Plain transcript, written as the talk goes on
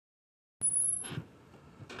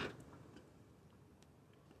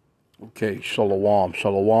Okay, shalom,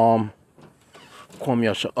 shalom. Kwam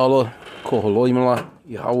Yasha'Allah, Koholoimala,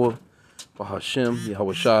 YAHAWAH BAHASHAM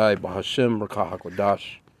YAHAWAHSHI, BAHASHAM YAHAWAH.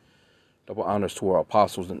 Double honors to our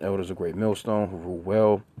apostles and elders of Great Millstone who rule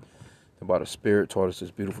well and by the Spirit taught us this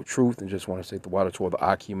beautiful truth. And just want to say THAWADAH to all the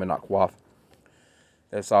H.I.M and YAHAWAH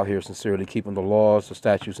that's out here sincerely keeping the laws, the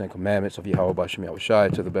statutes, and commandments of YAHAWAH BAHASHAM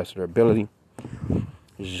YAHAWAHSHI to the best of their ability.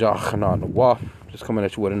 Just coming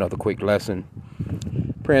at you with another quick lesson.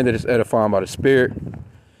 Praying that it's edifying by the Spirit.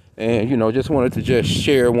 And, just wanted to just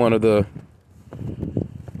share one of the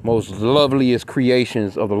most loveliest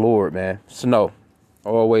creations of the Lord, man. Snow. I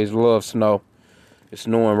always love snow. It's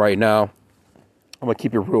snowing right now. I'm going to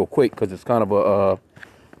keep it real quick because it's kind of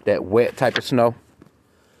that wet type of snow.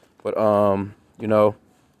 But,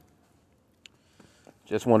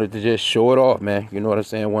 just wanted to just show it off, man. You know what I'm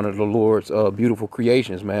saying? One of the Lord's beautiful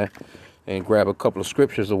creations, man. And grab a couple of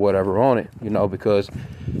scriptures or whatever on it, because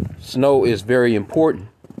snow is very important.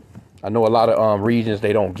 I know a lot of regions,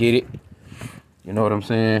 they don't get it. You know what I'm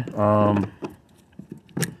saying?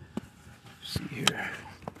 Let's see here.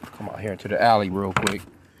 Come out here into the alley real quick.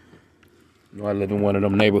 I live in one of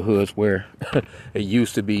them neighborhoods where it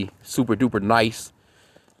used to be super duper nice.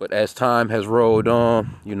 But as time has rolled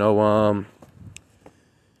on,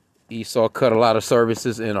 Esau cut a lot of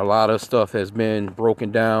services and a lot of stuff has been broken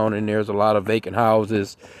down, and there's a lot of vacant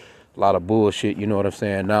houses, a lot of bullshit, you know what I'm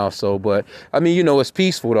saying now. So, but I mean, it's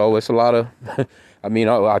peaceful though. It's a lot of,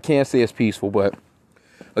 I can't say it's peaceful, but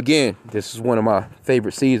again, this is one of my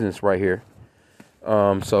favorite seasons right here.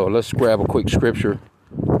 So let's grab a quick scripture.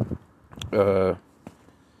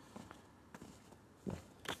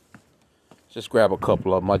 Just grab a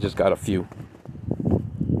couple of them. I just got a few.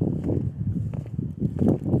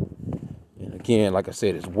 Again, like I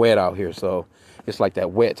said, it's wet out here, so it's like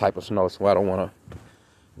that wet type of snow, so I don't want to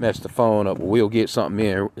mess the phone up. But we'll get something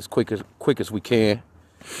in as quick as we can.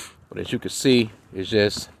 But as you can see, it's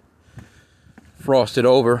just frosted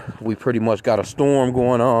over. We pretty much got a storm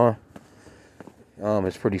going on.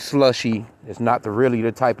 It's pretty slushy. It's not really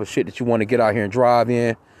the type of shit that you want to get out here and drive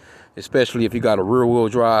in, especially if you got a rear-wheel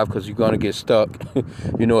drive, because you're going to get stuck.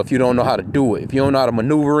 If you don't know how to do it. If you don't know how to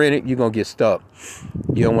maneuver in it, you're going to get stuck.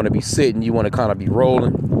 You don't want to be sitting. You want to kind of be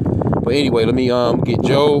rolling. But anyway, let me get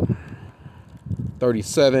Job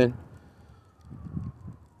 37.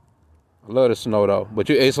 I love the snow, though. But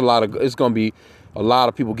it's going to be a lot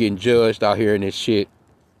of people getting judged out here in this shit.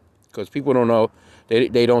 Because people don't know.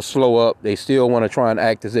 They don't slow up. They still want to try and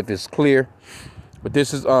act as if it's clear. But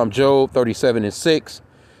this is Job 37:6.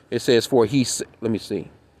 It says, for he, let me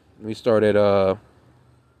see. Let me start at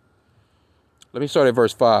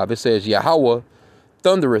verse 5. It says, Yahawah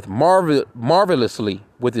thundereth marvelously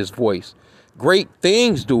with his voice. Great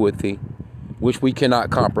things doeth he, which we cannot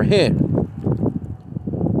comprehend.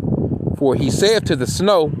 For he saith to the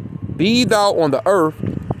snow, be thou on the earth,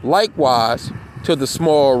 likewise to the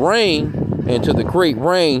small rain and to the great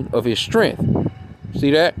rain of his strength. See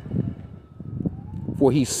that?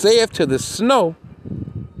 For he saith to the snow,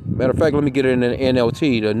 matter of fact, let me get it in the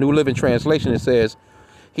NLT, the New Living Translation. It says,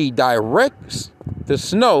 he directs the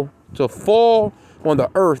snow to fall on the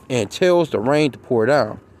earth and tells the rain to pour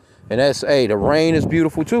down. And that's, the rain is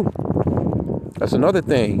beautiful too. That's another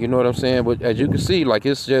thing, you know what I'm saying? But as you can see, like,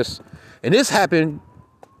 it's just, and this happened,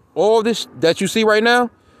 all this that you see right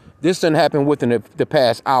now, this didn't happen within the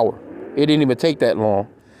past hour. It didn't even take that long.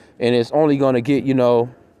 And it's only going to get,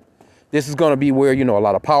 this is going to be where, a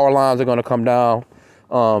lot of power lines are going to come down.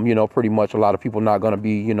 Pretty much a lot of people not going to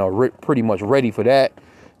be, pretty much ready for that.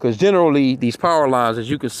 Because generally these power lines, as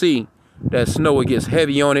you can see, that snow, it gets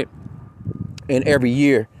heavy on it. And every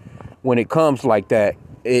year when it comes like that,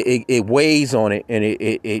 it weighs on it and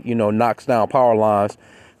it knocks down power lines.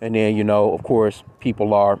 And then, of course,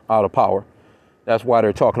 people are out of power. That's why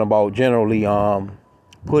they're talking about generally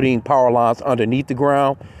putting power lines underneath the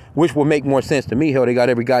ground, which would make more sense to me. Hell, they got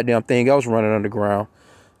every goddamn thing else running underground,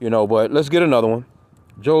 but let's get another one.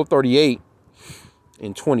 Job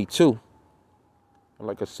 38:22.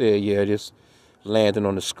 Like I said, yeah, just landing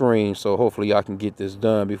on the screen. So hopefully I can get this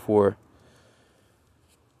done before.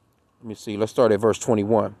 Let me see. Let's start at verse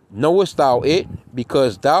 21. Knowest thou it,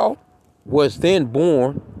 because thou wast then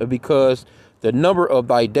born, because the number of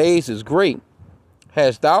thy days is great?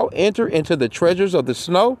 Hast thou entered into the treasures of the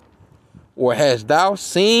snow? Or hast thou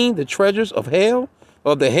seen the treasures of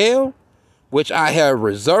the hell, which I have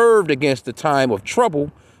reserved against the time of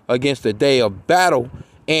trouble, against the day of battle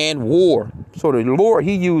and war? So the Lord,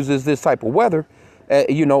 he uses this type of weather,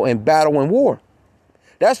 in battle and war.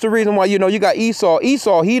 That's the reason why, you got Esau.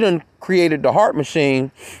 Esau, he done created the heart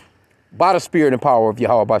machine by the spirit and power of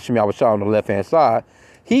YAHAWAH BAHASHAM YAHAWAHSHI on the left-hand side.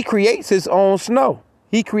 He creates his own snow.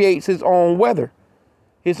 He creates his own weather,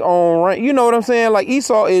 his own rain. You know what I'm saying? Like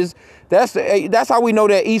Esau is, that's how we know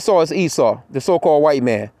that Esau is Esau, the so-called white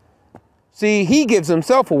man. See, he gives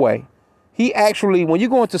himself away. He actually, when you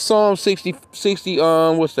go into Psalm 60,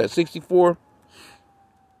 what's that, 64?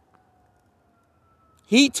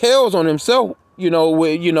 He tells on himself,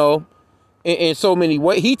 in so many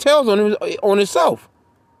ways. He tells on himself.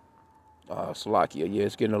 Salakia, yeah,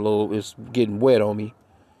 it's getting wet on me.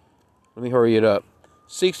 Let me hurry it up.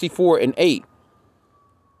 64 and 8.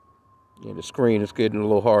 Yeah, the screen is getting a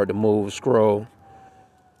little hard to move, scroll.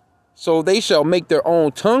 So they shall make their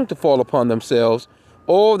own tongue to fall upon themselves.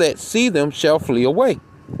 All that see them shall flee away.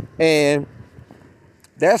 And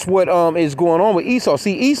that's what is going on with Esau.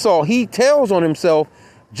 See, Esau, he tells on himself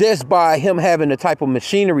just by him having the type of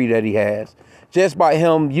machinery that he has, just by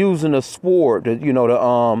him using the sword,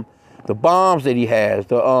 the bombs that he has,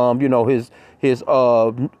 his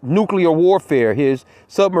nuclear warfare, his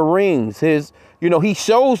submarines, he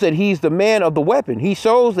shows that he's the man of the weapon. He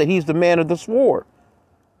shows that he's the man of the sword.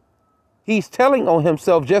 He's telling on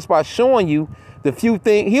himself just by showing you the few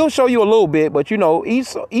things. He'll show you a little bit, but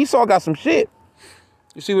Esau got some shit.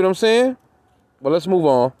 You see what I'm saying? But let's move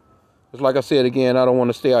on. Because like I said again, I don't want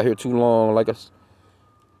to stay out here too long.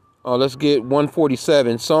 Let's get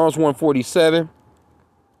 147. Psalms 147.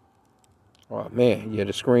 Oh man, yeah,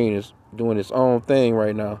 the screen is doing its own thing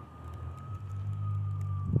right now.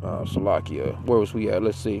 Salakia. Where was we at?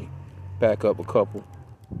 Let's see. Back up a couple.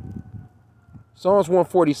 Psalms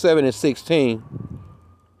 147 and 16.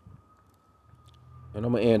 And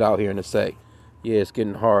I'm going to end out here in a sec. Yeah, it's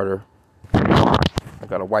getting harder. I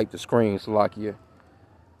got to wipe the screen, Salakia.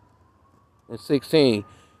 And 16.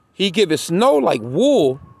 He giveth snow like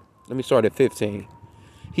wool. Let me start at 15.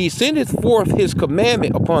 He sendeth forth his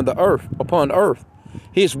commandment upon earth.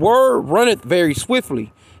 His word runneth very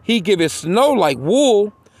swiftly. He giveth snow like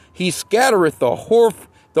wool. He scattereth the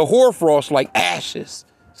hoarfrost like ashes.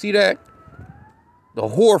 See that? The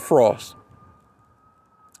hoarfrost.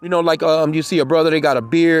 You see a brother, they got a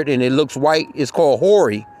beard and it looks white. It's called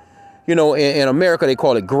hoary. In America, they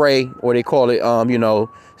call it gray, or they call it,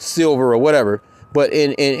 silver or whatever. But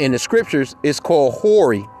in the scriptures, it's called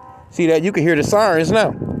hoary. See that? You can hear the sirens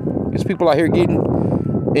now. There's people out here getting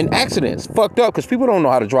in accidents, fucked up, because people don't know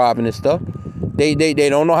how to drive in this stuff. They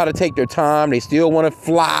don't know how to take their time. They still want to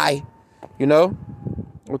fly,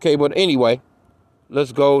 Okay, but anyway,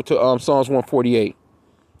 let's go to Psalms 148.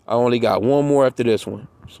 I only got one more after this one.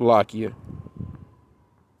 Salakia.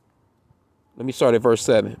 Let me start at verse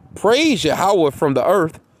 7. Praise Yahawah from the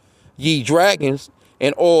earth, ye dragons,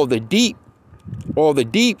 and all the deeps,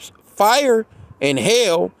 fire and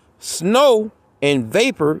hail, snow and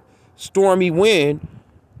vapor, stormy wind,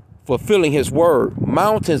 fulfilling his word,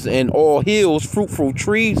 mountains and all hills, fruitful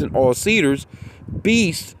trees and all cedars,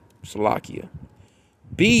 beasts, Salakia,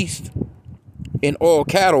 beasts and all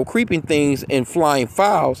cattle, creeping things and flying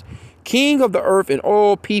fowls, king of the earth and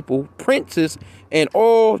all people, princes and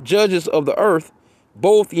all judges of the earth,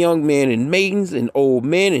 both young men and maidens and old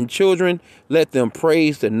men and children, let them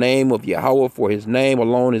praise the name of Yahawah, for his name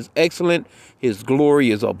alone is excellent. His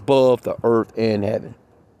glory is above the earth and heaven.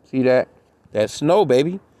 See that? That's snow,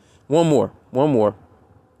 baby. One more.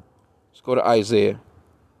 Let's go to Isaiah.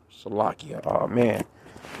 Salakia. Oh, man.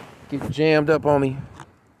 Get jammed up on me.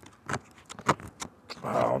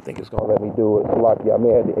 I don't think it's going to let me do it. Salakia, I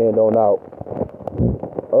may have to end on out.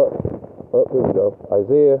 Here we go.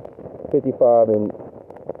 Isaiah 55 and I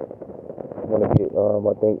want to get,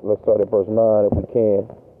 I think, let's start at verse 9 if we can.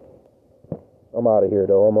 I'm out of here,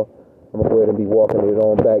 though. I'm going to go ahead and be walking it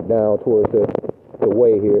on back down towards the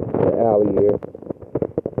way here, the alley here.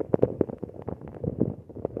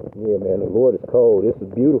 Yeah, man, the Lord is cold. This is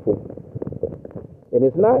beautiful. And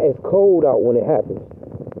it's not as cold out when it happens.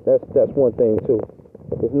 That's one thing, too.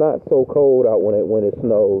 It's not so cold out when it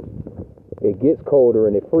snows. It gets colder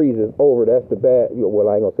and it freezes over. That's the bad. Well,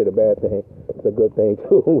 I ain't gonna say the bad thing. It's a good thing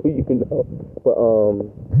too, But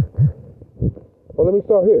well, let me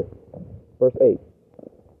start here. Verse 8.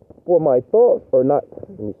 For my thoughts are not.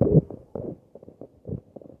 Let me see.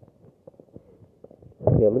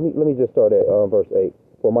 Yeah, let me just start at verse 8.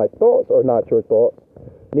 For my thoughts are not your thoughts,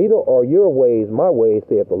 neither are your ways my ways,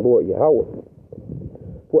 saith the Lord Yahawah.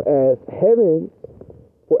 For as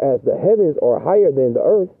the heavens are higher than the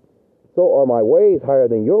earth, so are my ways higher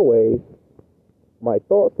than your ways, my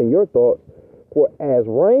thoughts than your thoughts. For as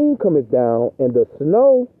rain cometh down, and the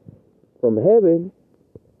snow from heaven,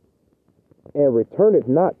 and returneth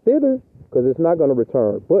not thither, because it's not going to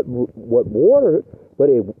return, but watereth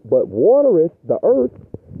the earth,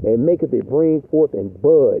 and maketh it bring forth and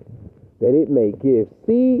bud, that it may give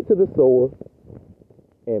seed to the sower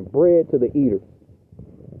and bread to the eater.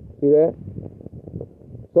 See that?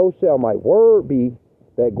 So shall my word be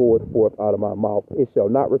that goeth forth out of my mouth. It shall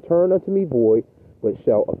not return unto me void, but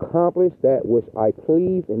shall accomplish that which I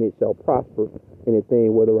please, and it shall prosper in the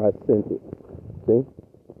thing whether I sent it. See?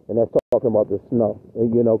 And that's talking about the snow.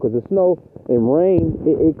 And, you know, because the snow and rain,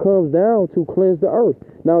 it comes down to cleanse the earth.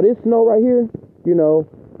 Now, this snow right here, you know,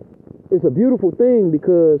 it's a beautiful thing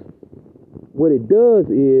because what it does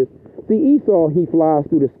is, see, Esau, he flies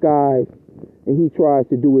through the skies and he tries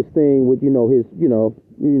to do his thing with, his, he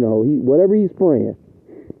whatever he's spraying.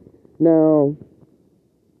 Now,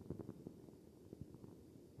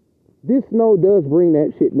 this snow does bring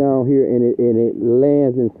that shit down here, and it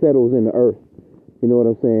lands and settles in the earth. You know what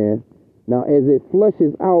I'm saying? Now, as it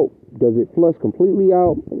flushes out, does it flush completely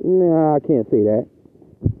out? Nah, I can't say that.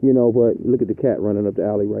 You know, but look at the cat running up the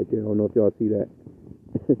alley right there. I don't know if y'all see that.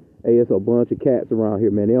 Hey, it's a bunch of cats around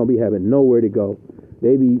here, man. They don't be having nowhere to go.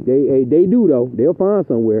 They do though. They'll find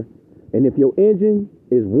somewhere. And if your engine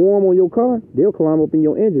is warm on your car, they'll climb up in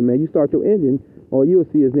your engine, man. You start your engine, all you'll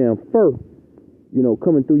see is damn fur,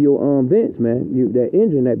 coming through your vents, man. That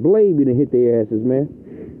engine, that blade, be done hit their asses, man.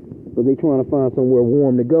 So they trying to find somewhere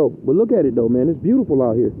warm to go. But look at it though, man. It's beautiful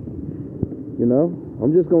out here.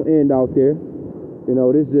 I'm just gonna end out there.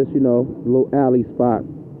 This is just, a little alley spot.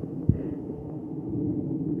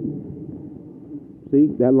 See,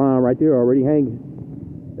 that line right there already hanging.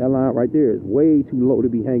 That line right there is way too low to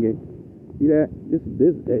be hanging. See that? This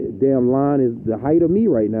damn line is the height of me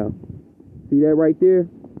right now. See that right there?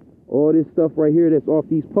 All this stuff right here that's off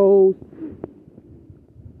these poles.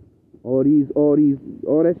 All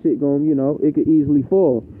that shit going, it could easily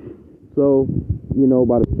fall. So,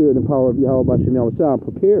 by the spirit and power of YAHAWAH BAHASHAM YAHAWAHSHI, I'm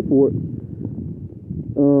prepared for it.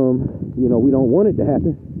 We don't want it to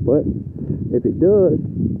happen, but if it does,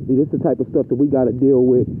 see, this is the type of stuff that we got to deal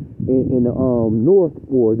with in the north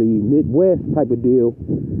or the Midwest type of deal,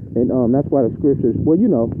 and that's why the scriptures. Well, you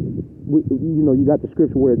got the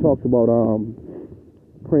scripture where it talks about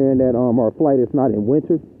praying that our flight is not in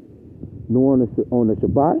winter, nor on the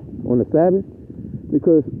Shabbat, on the Sabbath,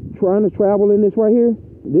 because trying to travel in this right here,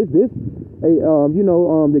 the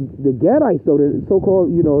Gadites, though, the so-called,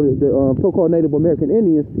 the so-called Native American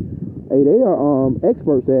Indians, they are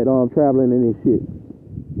experts at traveling in this shit,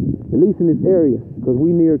 at least in this area, because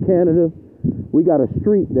we near Canada. We got a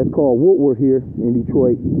street that's called Woodward here in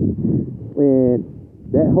Detroit, and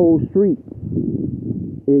that whole street,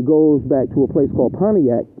 it goes back to a place called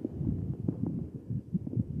Pontiac.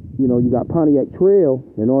 You got Pontiac Trail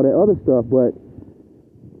and all that other stuff, but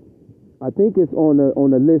I think it's on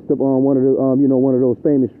the list of one of the one of those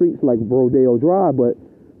famous streets like Rodeo Drive. But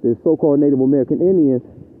the so-called Native American Indians,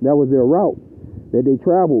 that was their route that they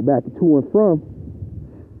traveled back to and from,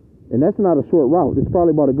 and that's not a short route. It's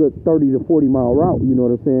probably about a good 30 to 40 mile route. You know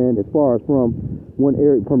what I'm saying? As far as from one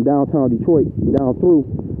area, from downtown Detroit down through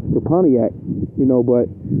to Pontiac. But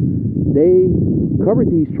they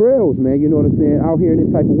covered these trails, man. You know what I'm saying? Out here in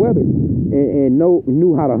this type of weather, and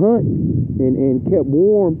knew how to hunt and kept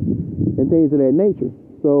warm and things of that nature.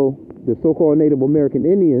 So the so-called Native American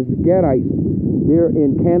Indians, the Gadites, they're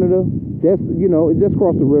in Canada. Just it's just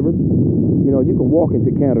across the river. You can walk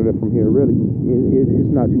into Canada from here. Really,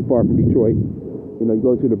 it's not too far from Detroit. You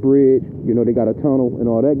go to the bridge. They got a tunnel and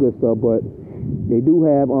all that good stuff. But they do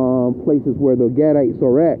have places where the Gadites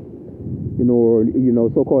are at. Or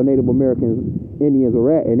so-called Native American Indians are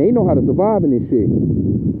at, and they know how to survive in this shit.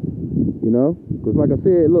 Because like I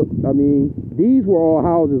said, look, I mean, these were all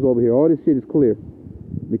houses over here. All this shit is clear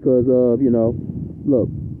because of, look,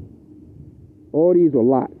 all these are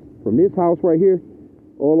lots. From this house right here,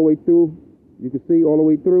 all the way through, you can see all the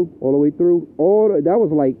way through, that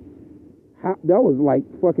was like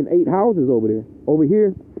fucking 8 houses over there. Over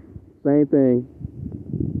here, same thing.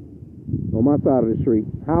 On my side of the street,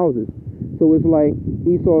 houses. So it's like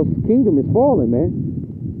Esau's kingdom is falling, man.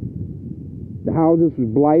 The houses was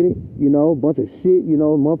blighted, a bunch of shit,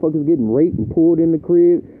 motherfuckers getting raped and pulled in the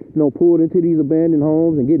crib, pulled into these abandoned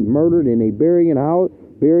homes and getting murdered, and they burying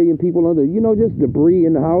people under, just debris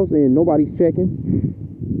in the house, and nobody's checking.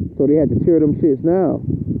 So they had to tear them shits down.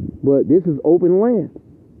 But this is open land.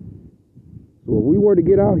 So if we were to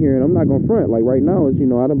get out here, and I'm not gonna front, like right now, it's, I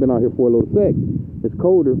done been out here for a little sec. It's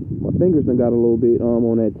colder. My fingers done got a little bit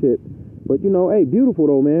on that tip. But hey, beautiful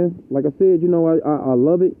though, man. Like I said, I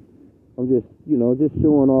love it. I'm just, just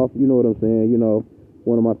showing off, you know what I'm saying,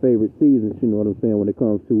 one of my favorite seasons, you know what I'm saying, when it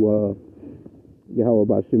comes to YAHAWAH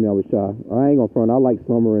BAHASHAM YAHAWAHSHI. I ain't gonna front, I like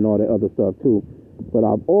summer and all that other stuff too. But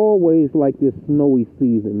I've always liked this snowy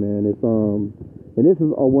season, man. It's and this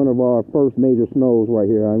is one of our first major snows right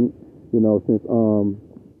here. you know, since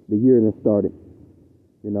the year that started,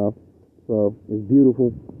 you know. So it's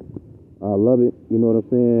beautiful. I love it. You know what I'm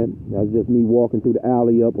saying? That's just me walking through the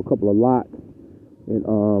alley up a couple of lots. And,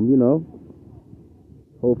 you know,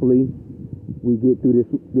 hopefully we get through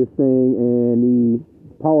this thing and the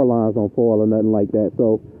power lines don't fall or nothing like that.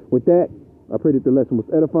 So with that, I pray that the lesson was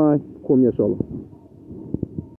edifying. Kwame Yashala.